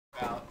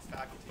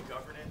faculty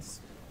governance.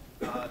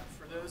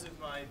 For those of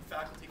my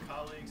faculty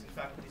colleagues and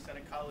faculty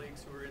senate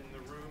colleagues who are in the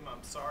room,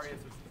 I'm sorry if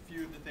a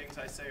few of the things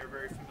I say are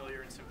very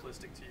familiar and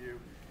simplistic to you,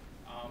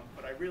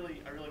 but I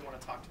really want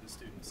to talk to the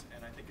students,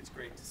 and I think it's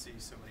great to see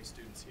so many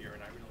students here,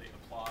 and I really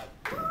applaud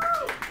the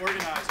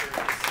organizer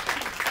of this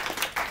event.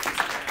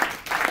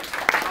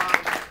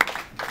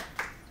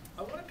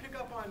 I want to pick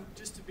up on,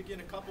 just to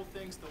begin, a couple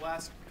things the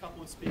last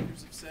couple of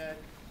speakers have said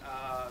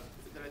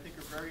that I think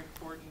are very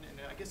important, and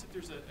I guess if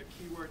there's a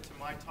key word to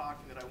my talk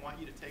that I want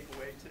you to take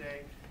away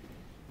today,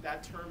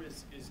 that term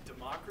is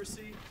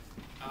democracy.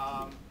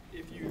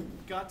 If you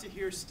got to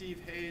hear Steve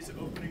Hayes'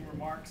 opening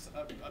remarks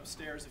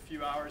upstairs a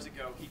few hours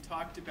ago, he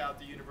talked about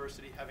the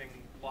university having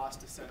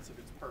lost a sense of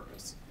its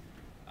purpose.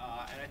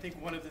 And I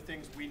think one of the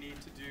things we need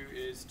to do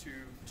is to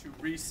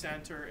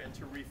recenter and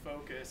to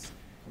refocus.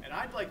 And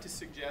I'd like to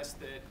suggest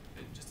that,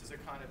 just as a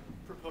kind of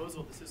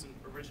proposal, this isn't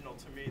original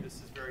to me, this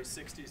is very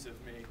 60s of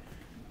me,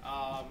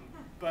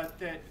 but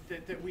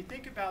that we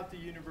think about the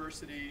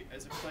university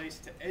as a place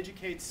to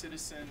educate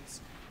citizens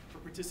for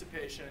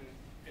participation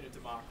in a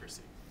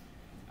democracy.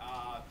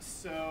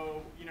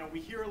 So, you know, we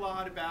hear a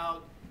lot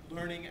about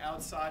learning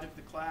outside of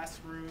the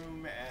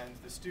classroom and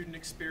the student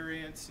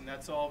experience, and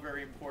that's all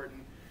very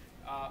important.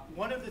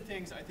 One of the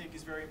things I think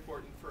is very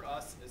important for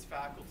us as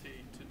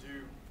faculty to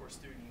do for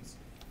students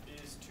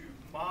is to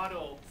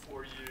model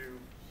for you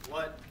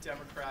what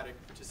democratic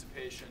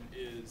participation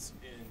is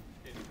in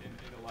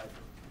the life of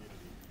the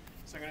community.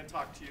 So I'm going to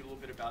talk to you a little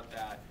bit about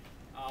that.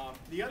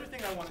 The other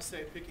thing I want to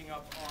say, picking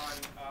up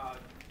on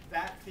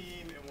that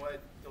theme and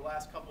what the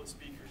last couple of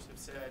speakers have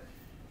said,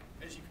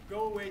 as you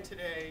go away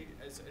today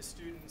as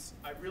students,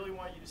 I really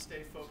want you to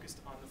stay focused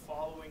on the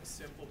following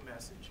simple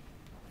message.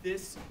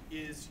 This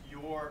is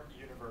your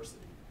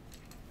university,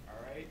 all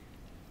right?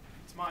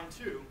 It's mine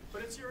too,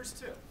 but it's yours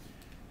too.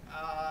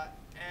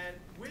 And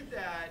with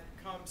that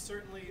comes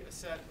certainly a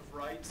set of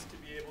rights to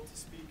be able to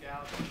speak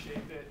out and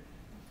shape it.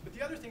 But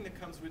the other thing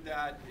that comes with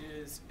that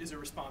is a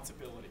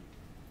responsibility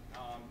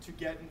to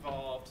get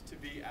involved, to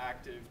be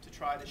active, to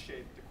try to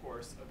shape the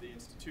course of the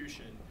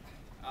institution.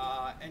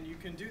 And you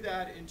can do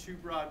that in two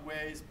broad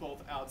ways,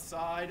 both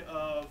outside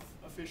of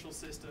official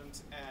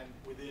systems and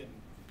within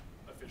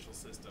official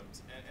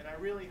systems. And I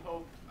really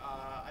hope,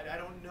 I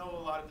don't know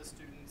a lot of the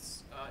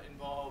students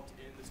involved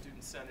in the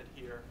Student Senate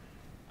here,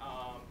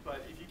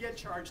 but if you get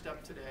charged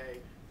up today,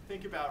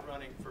 think about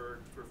running for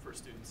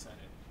Student Senate.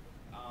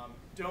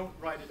 Don't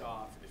write it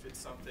off if it's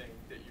something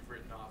that you've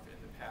written off in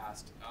the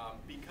past,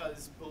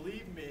 because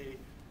believe me,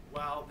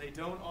 while they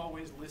don't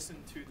always listen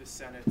to the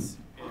Senates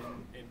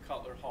in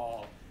Cutler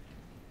Hall,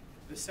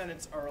 the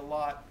Senates are a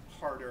lot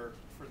harder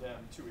for them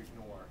to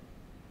ignore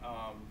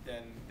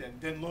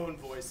than lone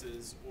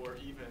voices or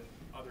even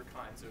other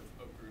kinds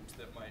of groups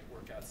that might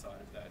work outside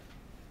of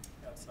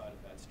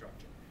that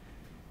structure.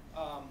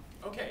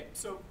 Okay,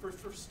 so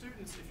for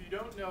students, if you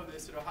don't know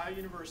this, at Ohio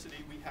University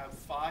we have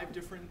 5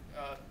 different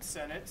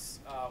Senates,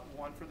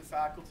 one for the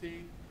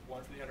faculty,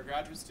 one for the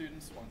undergraduate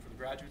students, one for the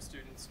graduate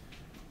students,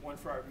 one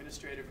for our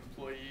administrative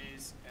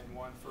employees, and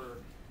one for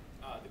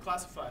the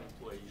classified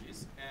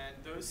employees. And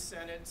those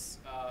Senates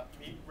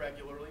meet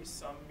regularly,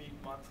 some meet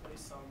monthly,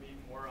 some meet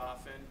more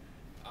often.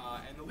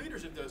 And the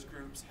leaders of those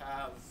groups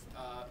have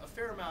a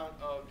fair amount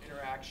of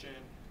interaction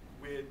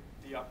with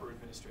the upper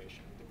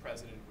administration, with the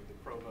president, with the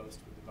provost,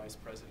 with the vice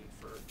president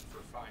for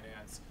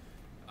finance,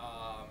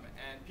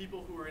 and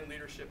people who are in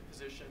leadership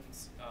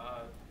positions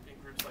in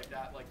groups like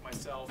that, like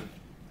myself,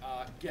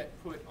 get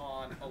put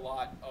on a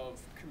lot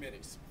of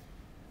committees.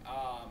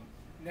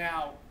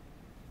 Now,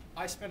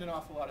 I spend an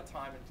awful lot of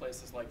time in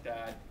places like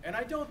that, and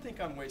I don't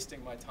think I'm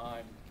wasting my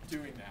time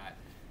doing that.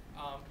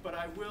 But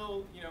I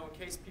will, you know, in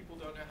case people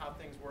don't know how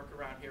things work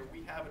around here,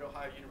 we have at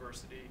Ohio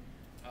University,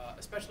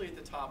 especially at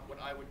the top, what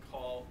I would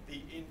call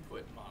the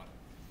input model.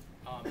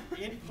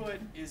 Input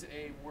is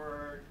a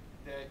word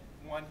that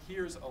one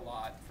hears a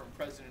lot from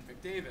President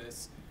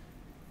McDavis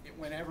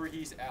whenever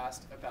he's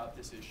asked about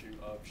this issue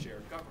of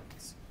shared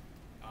governance.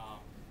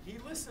 He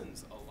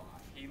listens a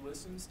lot. He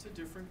listens to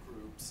different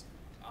groups,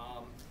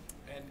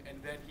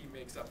 and then he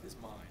makes up his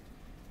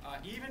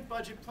mind. Even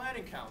Budget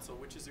Planning Council,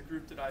 which is a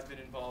group that I've been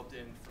involved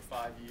in for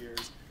 5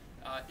 years,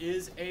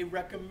 is a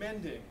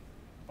recommending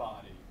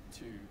body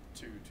to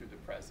the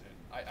president.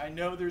 I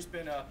know there's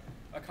been a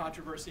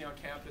controversy on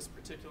campus,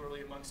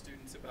 particularly among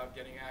students, about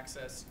getting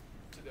access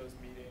to those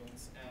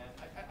meetings,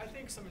 and I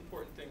think some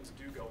important things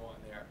do go on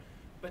there.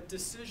 But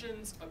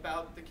decisions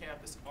about the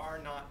campus are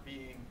not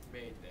being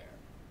made there.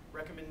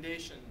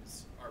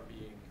 Recommendations are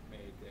being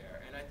made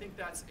there, and I think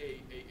that's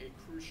a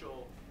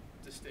crucial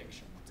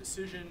distinction.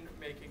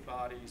 Decision-making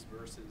bodies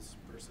versus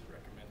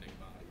recommending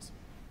bodies.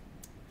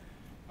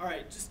 All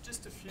right,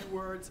 just a few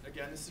words.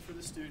 Again, this is for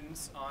the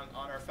students on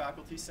our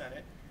Faculty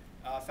Senate.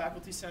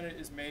 Faculty Senate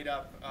is made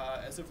up,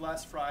 as of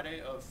last Friday,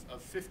 of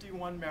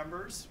 51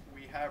 members.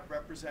 We have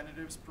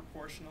representatives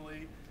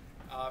proportionally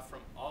from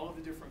all of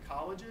the different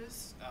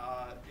colleges,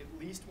 at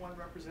least one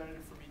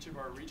representative from each of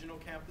our regional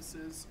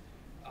campuses,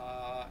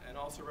 and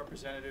also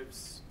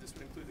representatives, this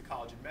would include the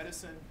College of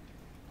Medicine,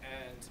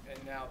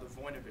 and now the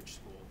Voinovich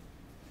School.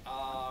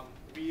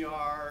 We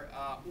are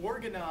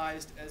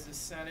organized as a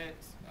Senate.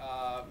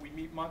 We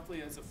meet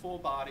monthly as a full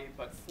body,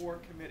 but 4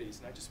 committees.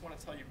 And I just want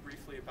to tell you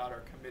briefly about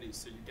our committees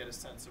so you get a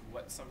sense of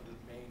what some of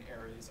the main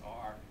areas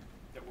are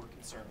that we're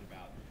concerned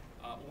about.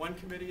 One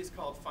committee is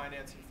called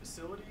Finance and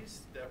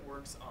Facilities that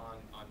works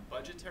on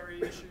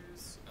budgetary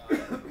issues. I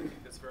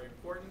think that's very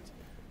important.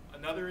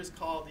 Another is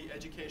called the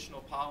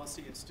Educational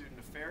Policy and Student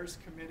Affairs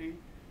Committee.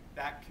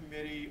 That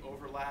committee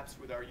overlaps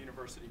with our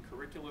University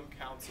Curriculum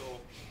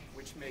Council,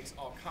 which makes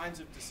all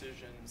kinds of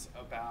decisions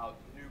about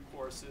new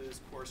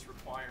courses, course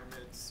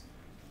requirements,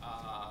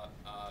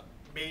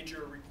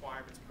 major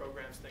requirements,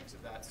 programs, things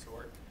of that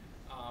sort.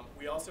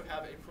 We also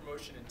have a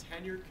promotion and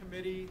tenure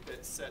committee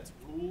that sets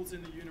rules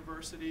in the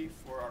university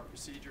for our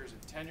procedures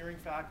of tenuring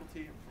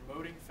faculty and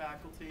promoting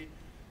faculty.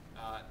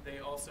 They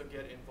also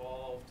get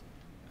involved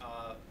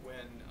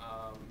when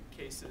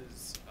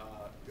cases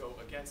go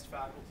against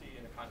faculty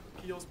in a kind of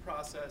appeals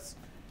process.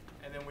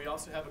 And then we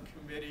also have a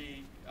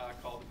committee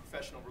called the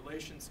Professional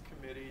Relations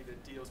Committee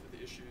that deals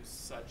with issues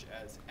such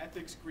as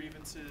ethics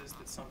grievances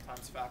that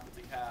sometimes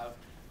faculty have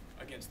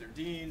against their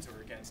deans or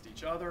against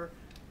each other.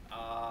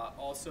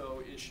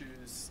 Also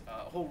issues,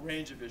 a whole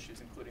range of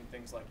issues, including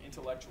things like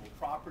intellectual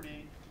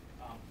property,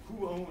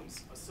 who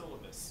owns a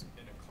syllabus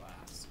in a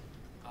class,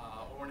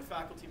 or when a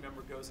faculty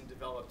member goes and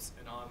develops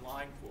an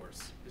online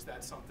course, is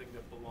that something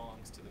that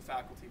belongs to the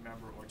faculty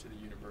member or to the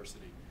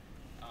university?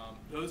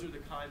 Those are the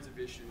kinds of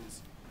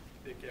issues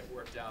that get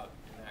worked out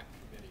in that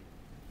committee.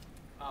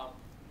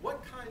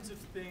 What kinds of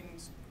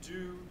things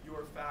do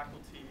your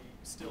faculty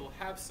still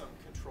have some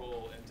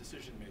control and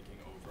decision-making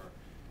over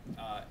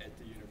at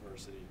the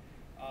university?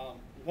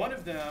 One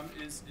of them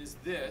is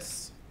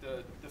this,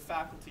 the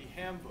faculty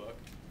handbook,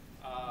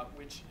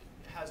 which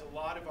has a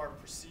lot of our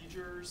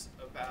procedures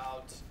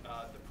about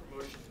the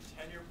promotion and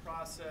tenure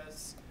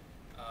process,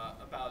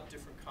 about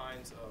different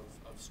kinds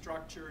of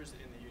structures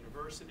in the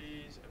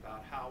universities,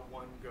 about how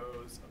one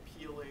goes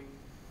appealing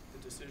the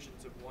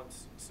decisions of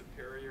one's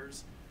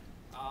superiors.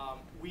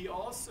 We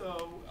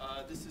also,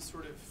 this is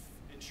sort of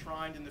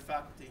enshrined in the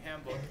faculty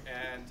handbook,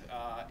 and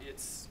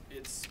it's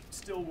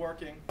still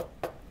working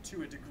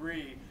to a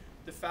degree.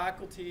 The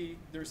faculty,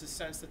 there's a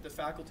sense that the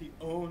faculty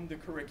own the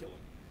curriculum.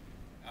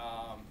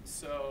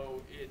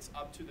 So it's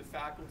up to the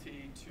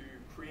faculty to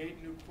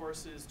create new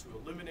courses, to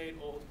eliminate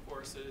old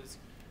courses,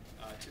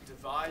 to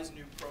devise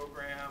new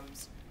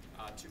programs,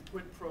 to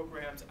put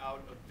programs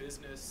out of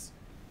business.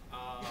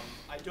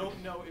 I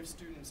don't know if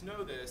students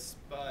know this,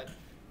 but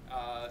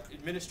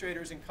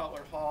administrators in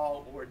Cutler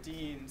Hall or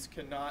deans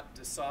cannot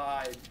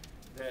decide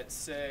that,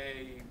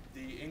 say,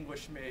 the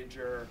English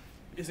major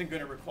isn't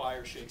going to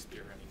require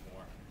Shakespeare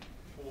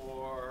anymore,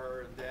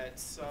 or that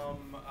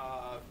some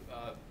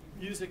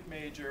music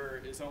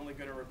major is only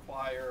going to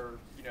require,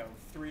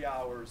 3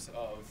 hours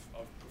of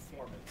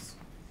performance,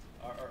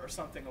 or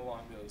something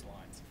along those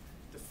lines.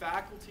 The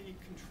faculty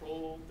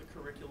control the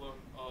curriculum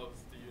of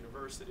the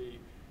university,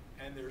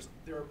 and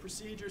there are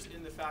procedures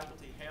in the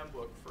faculty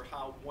handbook for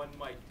how one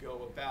might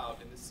go about,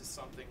 and this is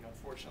something,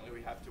 unfortunately,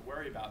 we have to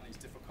worry about in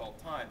these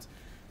difficult times,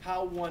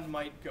 how one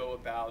might go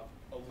about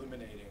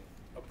eliminating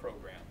a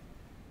program.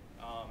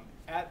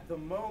 At the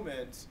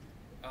moment,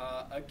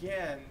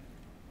 again,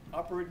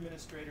 upper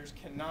administrators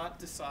cannot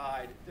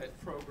decide that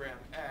program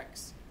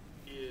X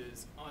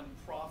is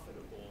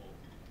unprofitable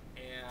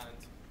and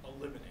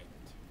eliminate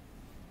it.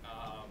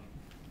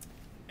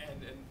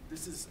 And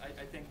this is,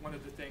 I think, one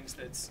of the things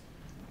that's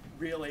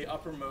really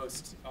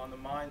uppermost on the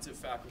minds of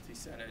Faculty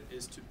Senate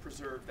is to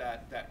preserve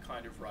that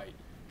kind of right,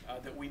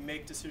 that we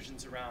make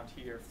decisions around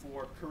here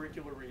for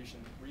curricular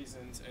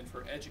reasons and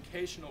for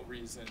educational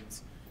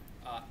reasons,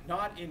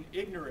 not in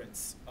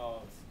ignorance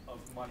of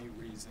money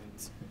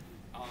reasons,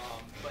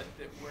 but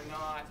that we're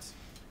not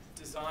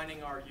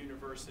designing our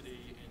university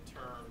in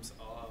terms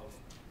of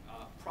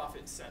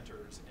profit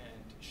centers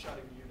and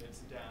shutting units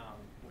down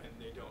when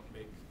they don't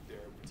make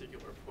their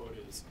particular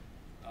quotas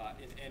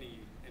in any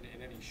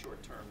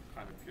short-term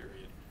kind of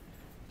period.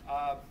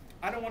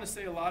 I don't want to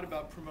say a lot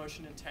about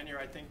promotion and tenure.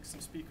 I think some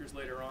speakers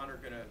later on are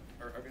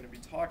going to be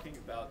talking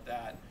about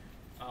that,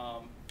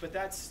 but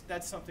that's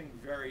something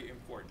very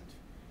important.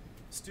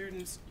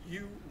 Students,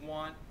 you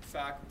want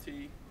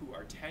faculty who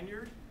are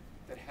tenured,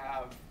 that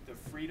have the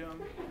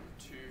freedom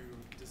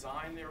to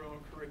design their own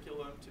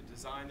curriculum, to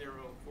design their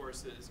own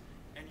courses,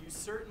 and you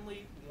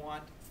certainly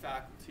want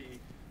faculty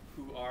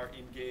who are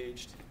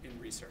engaged in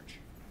research.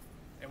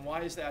 And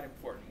why is that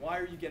important? Why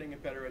are you getting a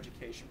better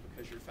education?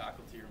 Because your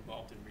faculty are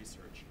involved in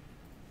research.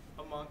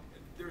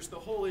 There's the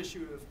whole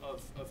issue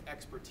of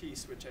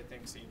expertise, which I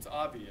think seems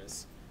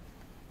obvious.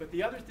 But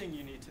the other thing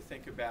you need to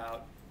think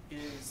about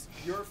is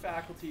your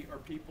faculty are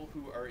people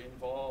who are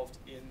involved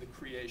in the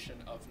creation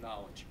of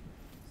knowledge.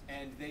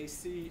 And they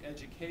see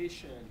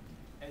education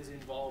as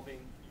involving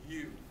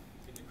you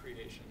in the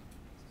creation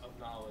of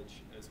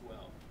knowledge as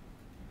well.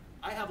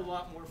 I have a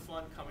lot more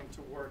fun coming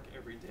to work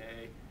every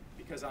day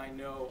because I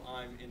know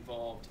I'm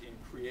involved in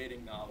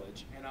creating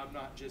knowledge, and I'm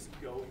not just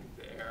going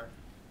there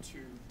to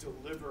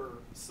deliver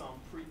some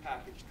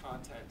prepackaged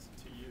content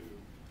to you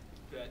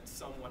that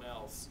someone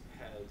else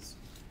has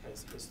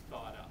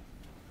thought up,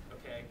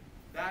 okay?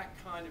 That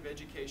kind of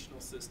educational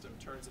system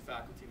turns a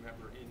faculty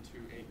member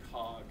into a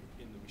cog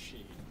in the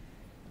machine.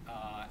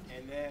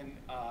 And then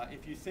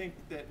if you think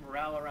that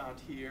morale around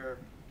here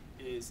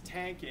is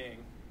tanking,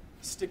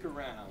 stick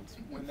around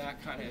when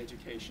that kind of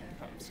education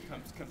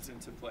comes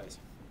into place.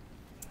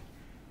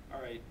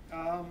 All right.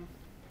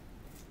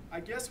 I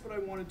guess what I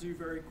want to do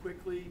very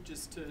quickly,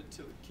 just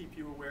to keep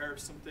you aware of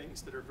some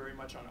things that are very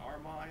much on our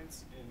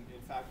minds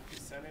in Faculty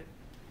Senate,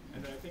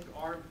 and that I think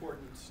are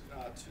important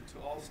to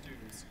all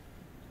students.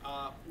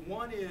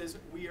 One is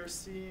we are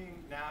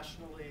seeing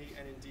nationally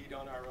and indeed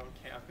on our own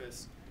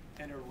campus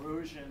an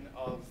erosion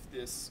of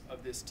this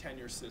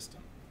tenure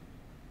system.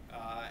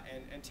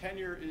 And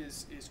tenure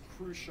is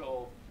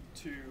crucial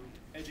to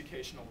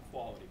educational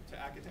quality, to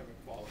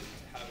academic quality,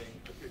 to having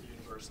a good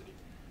university.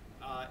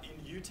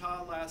 In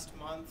Utah last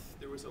month,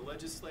 there was a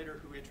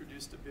legislator who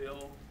introduced a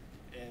bill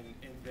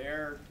in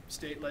their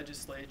state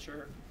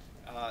legislature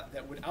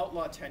that would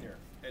outlaw tenure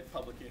at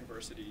public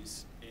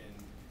universities in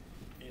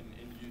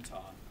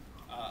Utah.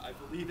 I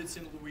believe it's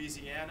in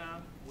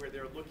Louisiana, where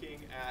they're looking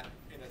at,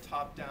 in a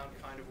top-down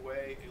kind of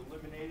way,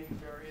 eliminating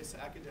various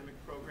academic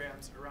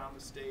programs around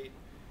the state.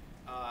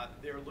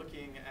 They're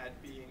looking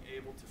at being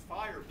able to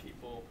fire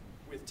people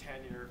with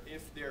tenure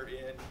if they're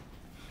in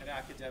an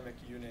academic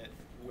unit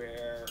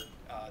where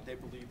they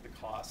believe the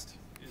cost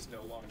is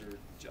no longer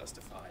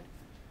justified.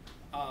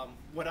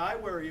 What I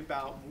worry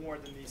about more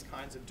than these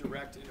kinds of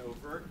direct and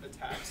overt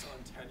attacks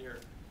on tenure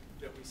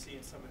that we see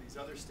in some of these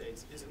other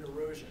states is an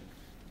erosion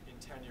in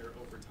tenure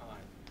over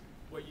time.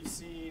 What you've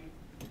seen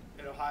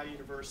at Ohio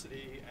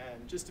University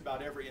and just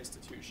about every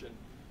institution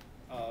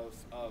of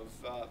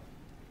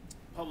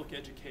public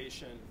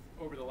education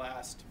over the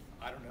last,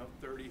 I don't know,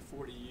 30,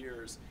 40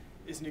 years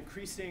is an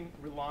increasing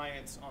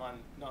reliance on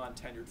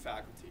non-tenured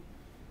faculty.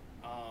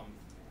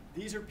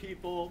 These are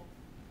people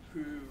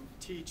who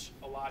teach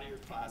a lot of your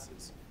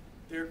classes.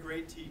 They're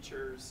great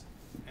teachers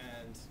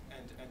and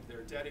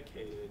they're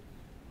dedicated,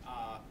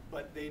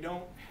 but they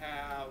don't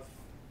have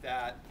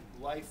that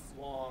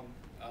lifelong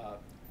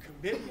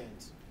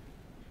commitment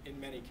in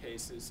many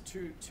cases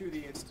to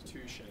the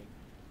institution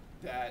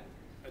that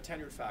a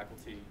tenured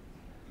faculty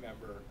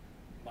member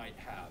might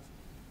have.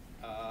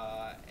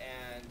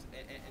 And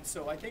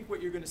so I think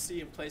what you're going to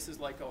see in places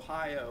like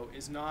Ohio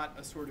is not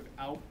a sort of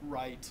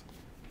outright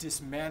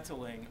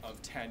dismantling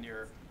of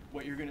tenure.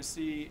 What you're going to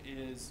see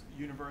is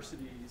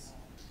universities,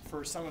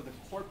 for some of the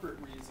corporate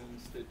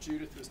reasons that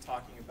Judith was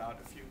talking about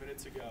a few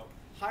minutes ago,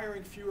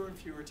 hiring fewer and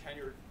fewer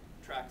tenure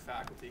track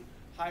faculty,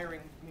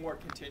 hiring more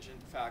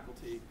contingent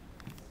faculty,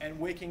 and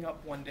waking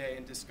up one day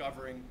and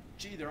discovering,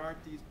 gee, there aren't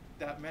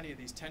that many of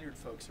these tenured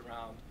folks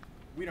around.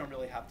 We don't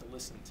really have to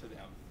listen to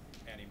them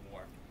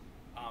anymore.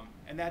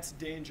 And that's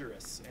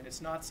dangerous, and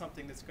it's not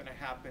something that's going to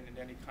happen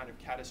in any kind of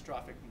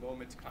catastrophic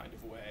moment kind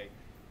of way,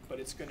 but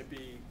it's going to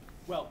be,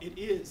 well, it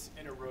is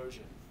an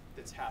erosion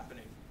that's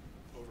happening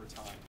over time.